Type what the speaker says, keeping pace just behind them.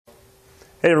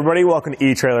Hey everybody, welcome to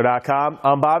etrailer.com.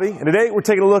 I'm Bobby, and today we're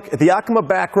taking a look at the Yakima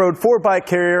BackRoad 4-bike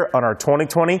carrier on our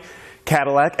 2020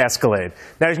 Cadillac Escalade.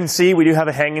 Now as you can see, we do have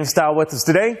a hanging style with us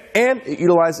today, and it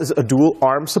utilizes a dual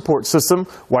arm support system.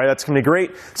 Why that's going to be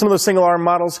great. Some of those single arm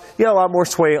models, you got a lot more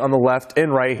sway on the left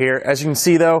and right here. As you can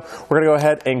see though, we're going to go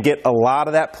ahead and get a lot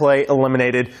of that play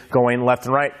eliminated going left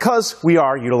and right because we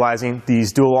are utilizing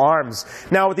these dual arms.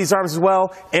 Now with these arms as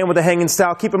well, and with the hanging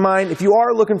style, keep in mind, if you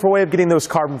are looking for a way of getting those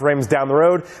carbon frames down the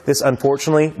road, this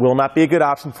unfortunately will not be a good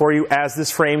option for you, as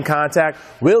this frame contact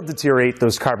will deteriorate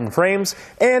those carbon frames.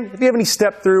 And if you have any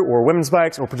step through or women's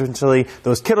bikes or potentially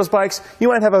those kiddos bikes, you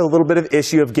might have a little bit of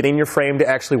issue of getting your frame to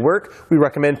actually work. We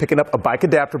recommend picking up a bike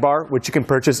adapter bar, which you can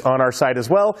purchase on our site as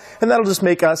well, and that'll just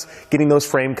make us getting those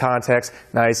frame contacts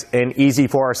nice and easy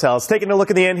for ourselves. Taking a look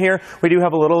at the end here, we do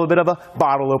have a little bit of a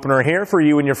bottle opener here for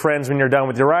you and your friends when you're done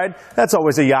with your ride. That's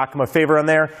always a Yakima favor on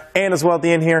there. And as well at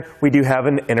the end here, we do have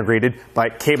an integrated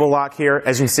bike cable lock here.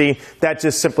 As you can see, that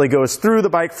just simply goes through the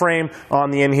bike frame on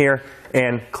the end here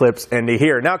and clips into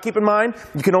here. Now keep in mind,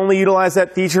 you can only utilize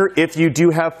that feature if you do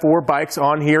have 4 bikes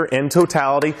on here in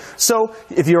totality. So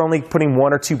if you're only putting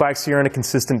 1 or 2 bikes here on a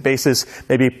consistent basis,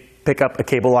 maybe pick up a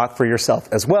cable lock for yourself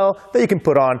as well that you can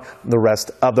put on the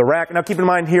rest of the rack. Now keep in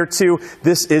mind here too,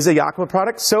 this is a Yakima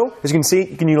product, so as you can see,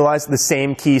 you can utilize the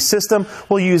same key system.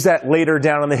 We'll use that later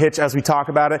down on the hitch as we talk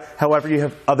about it. However, you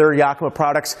have other Yakima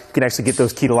products, you can actually get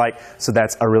those key to light, so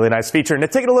that's a really nice feature. Now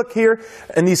taking a look here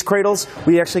in these cradles,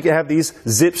 we actually have these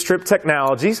zip strip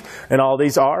technologies, and all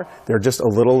these are, they're just a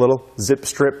little zip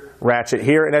strip ratchet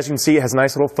here, and as you can see, it has a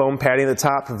nice little foam padding at the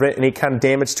top to prevent any kind of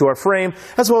damage to our frame,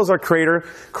 as well as our cradle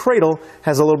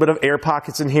has a little bit of air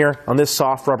pockets in here on this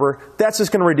soft rubber. That's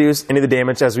just going to reduce any of the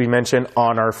damage, as we mentioned,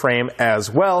 on our frame as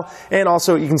well. And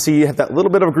also you can see you have that little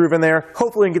bit of a groove in there.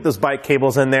 Hopefully we can get those bike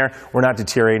cables in there. We're not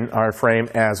deteriorating our frame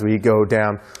as we go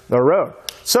down the road.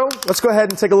 So let's go ahead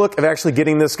and take a look at actually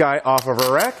getting this guy off of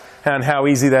our rack and how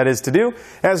easy that is to do.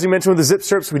 As we mentioned with the zip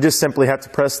strips, we just simply have to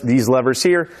press these levers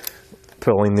here,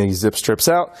 pulling these zip strips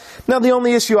out. Now the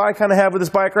only issue I kind of have with this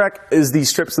bike rack is these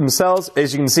strips themselves.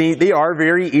 As you can see, they are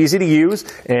very easy to use,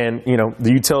 and you know,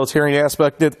 the utilitarian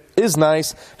aspect is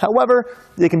nice. However,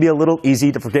 they can be a little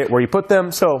easy to forget where you put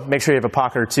them, so make sure you have a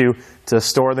pocket or two to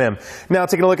store them. Now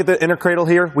taking a look at the inner cradle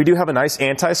here, we do have a nice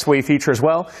anti-sway feature as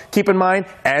well. Keep in mind,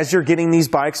 as you're getting these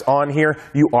bikes on here,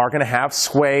 you are going to have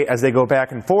sway as they go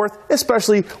back and forth,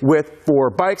 especially with 4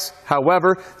 bikes.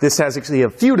 However, this has actually a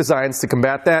few designs to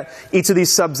combat that. Each of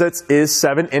these subsets is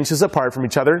 7 inches apart from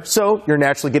each other, so you're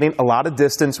naturally getting a lot of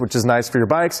distance, which is nice for your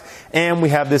bikes. And we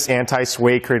have this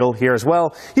anti-sway cradle here as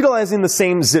well, utilizing the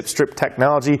same zip strip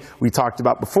technology we talked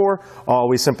about before. All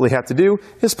we simply have to do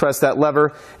is press that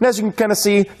lever, and as you can kind of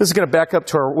see, this is going to back up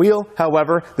to our wheel.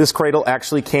 However, this cradle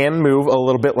actually can move a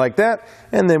little bit like that,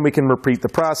 and then we can repeat the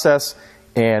process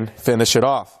and finish it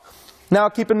off. Now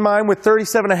keep in mind, with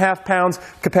 37.5 pounds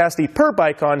capacity per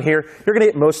bike on here, you're going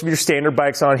to get most of your standard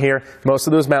bikes on here, most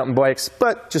of those mountain bikes,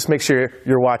 but just make sure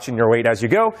you're watching your weight as you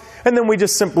go. And then we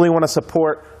just simply want to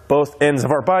support both ends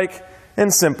of our bike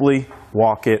and simply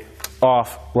walk it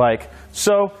off like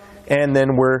so, and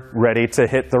then we're ready to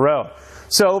hit the road.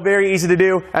 So very easy to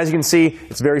do. As you can see,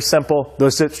 it's very simple.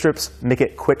 Those zip strips make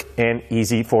it quick and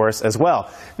easy for us as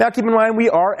well. Now keep in mind, we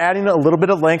are adding a little bit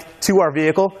of length to our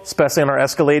vehicle, especially on our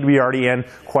Escalade. We already in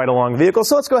quite a long vehicle.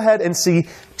 So let's go ahead and see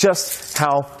just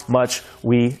how much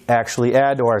we actually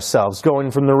add to ourselves. Going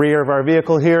from the rear of our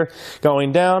vehicle here,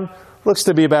 going down, looks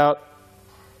to be about,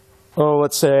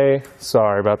 let's say,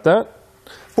 sorry about that,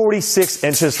 46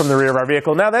 inches from the rear of our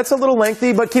vehicle. Now that's a little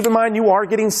lengthy, but keep in mind, you are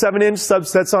getting 7-inch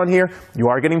subsets on here. You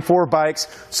are getting 4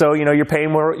 bikes, so you know you're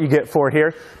paying what you get for it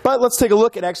here. But let's take a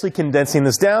look at actually condensing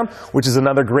this down, which is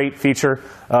another great feature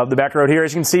of the BackRoad here.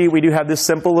 As you can see, we do have this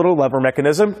simple little lever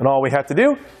mechanism, and all we have to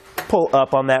do, pull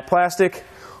up on that plastic,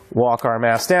 walk our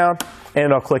mass down, and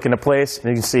it'll click into place, and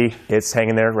you can see it's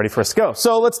hanging there ready for us to go.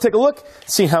 So let's take a look,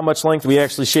 see how much length we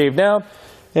actually shaved down,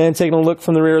 and taking a look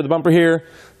from the rear of the bumper here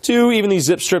to even these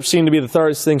zip strips seem to be the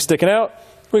farthest thing sticking out.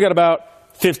 We got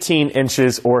about 15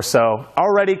 inches or so.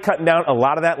 Already cutting down a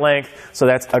lot of that length, so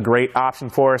that's a great option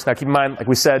for us. Now keep in mind, like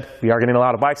we said, we are getting a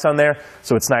lot of bikes on there,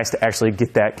 so it's nice to actually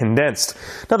get that condensed.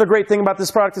 Another great thing about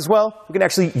this product as well, we can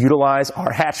actually utilize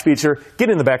our hatch feature, get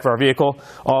in the back of our vehicle.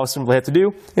 All we simply have to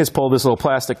do is pull this little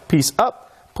plastic piece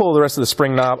up, pull the rest of the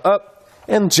spring knob up,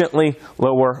 and gently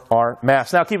lower our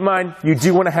mast. Now keep in mind, you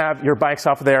do want to have your bikes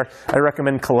off of there. I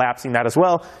recommend collapsing that as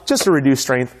well, just to reduce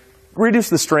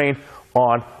the strain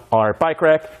on our bike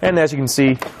rack. And as you can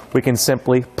see, we can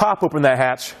simply pop open that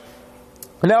hatch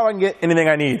And now I can get anything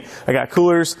I need. I got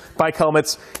coolers, bike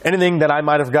helmets, anything that I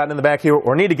might have gotten in the back here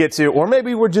or need to get to, or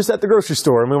maybe we're just at the grocery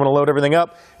store and we want to load everything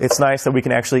up. It's nice that we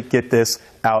can actually get this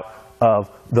out of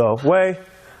the way.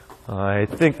 I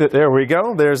think that there we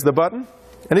go. There's the button.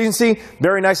 And as you can see,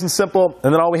 very nice and simple.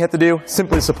 And then all we have to do,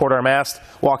 simply support our mast,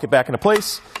 walk it back into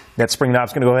place. That spring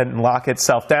knob's going to go ahead and lock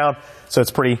itself down, so it's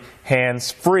pretty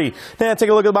hands-free. Now, take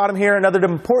a look at the bottom here. Another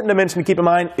important dimension to keep in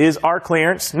mind is our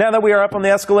clearance. Now that we are up on the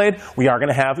Escalade, we are going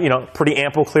to have, pretty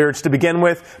ample clearance to begin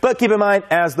with. But keep in mind,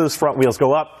 as those front wheels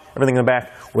go up, everything in the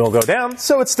back will go down.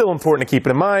 So it's still important to keep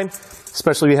it in mind,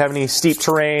 especially if you have any steep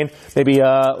terrain, maybe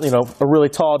a really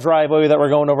tall driveway that we're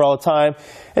going over all the time.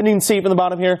 And you can see from the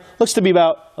bottom here, looks to be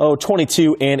about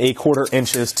 22¼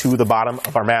 inches to the bottom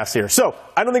of our mast here. So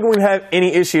I don't think we're going to have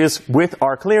any issues with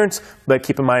our clearance, but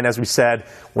keep in mind, as we said,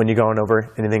 when you're going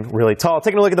over anything really tall.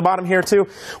 Taking a look at the bottom here too,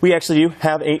 we actually do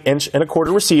have an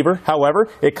 1¼ receiver. However,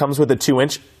 it comes with a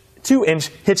 2-inch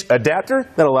hitch adapter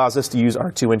that allows us to use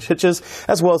our 2-inch hitches,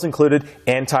 as well as included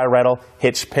anti-rattle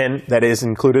hitch pin that is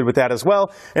included with that as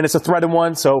well. And it's a threaded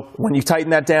one, so when you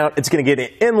tighten that down, it's going to get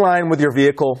it in line with your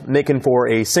vehicle, making for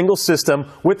a single system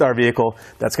with our vehicle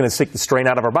that's going to take the strain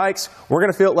out of our bikes. We're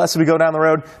going to feel it less as we go down the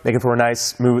road, making for a nice,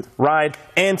 smooth ride.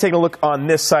 And taking a look on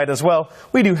this side as well,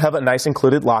 we do have a nice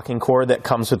included locking cord that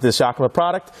comes with this Yakima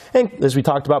product. And as we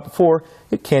talked about before,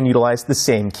 it can utilize the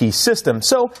same key system.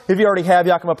 So if you already have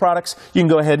Yakima products, you can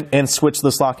go ahead and switch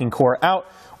this locking core out,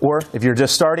 or if you're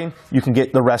just starting, you can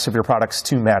get the rest of your products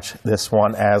to match this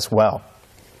one as well.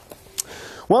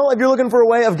 Well, if you're looking for a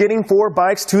way of getting 4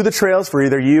 bikes to the trails for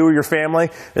either you or your family,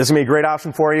 this is going to be a great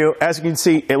option for you. As you can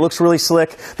see, it looks really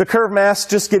slick. The curved mast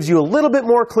just gives you a little bit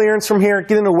more clearance from here.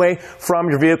 Getting away from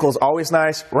your vehicle is always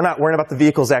nice. We're not worrying about the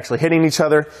vehicles actually hitting each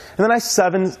other. And the nice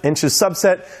 7 inches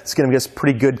subset is going to give us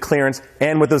pretty good clearance.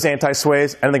 And with those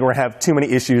anti-sways, I don't think we're going to have too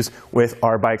many issues with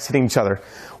our bikes hitting each other.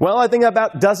 Well, I think that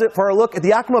about does it for our look at the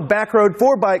Yakima BackRoad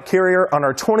 4-bike carrier on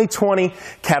our 2020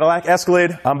 Cadillac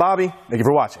Escalade. I'm Bobby. Thank you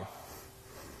for watching.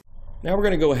 Now we're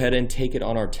going to go ahead and take it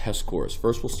on our test course.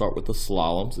 First we'll start with the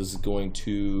slaloms. This is going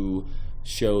to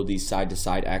show the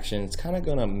side-to-side action. It's kind of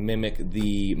going to mimic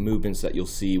the movements that you'll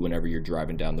see whenever you're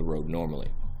driving down the road normally.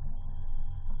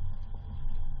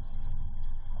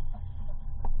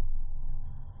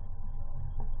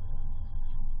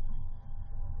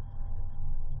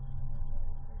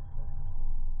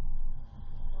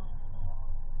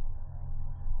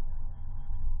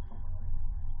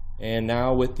 And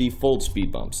now with the fold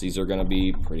speed bumps, these are going to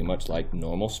be pretty much like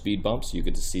normal speed bumps. You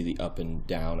get to see the up and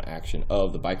down action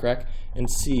of the bike rack and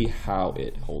see how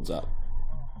it holds up.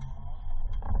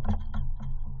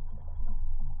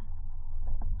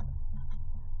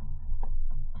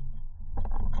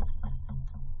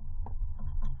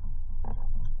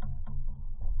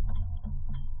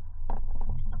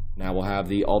 Now we'll have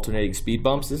the alternating speed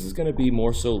bumps. This is going to be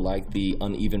more so like the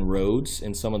uneven roads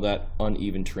and some of that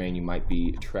uneven terrain you might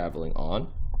be traveling on.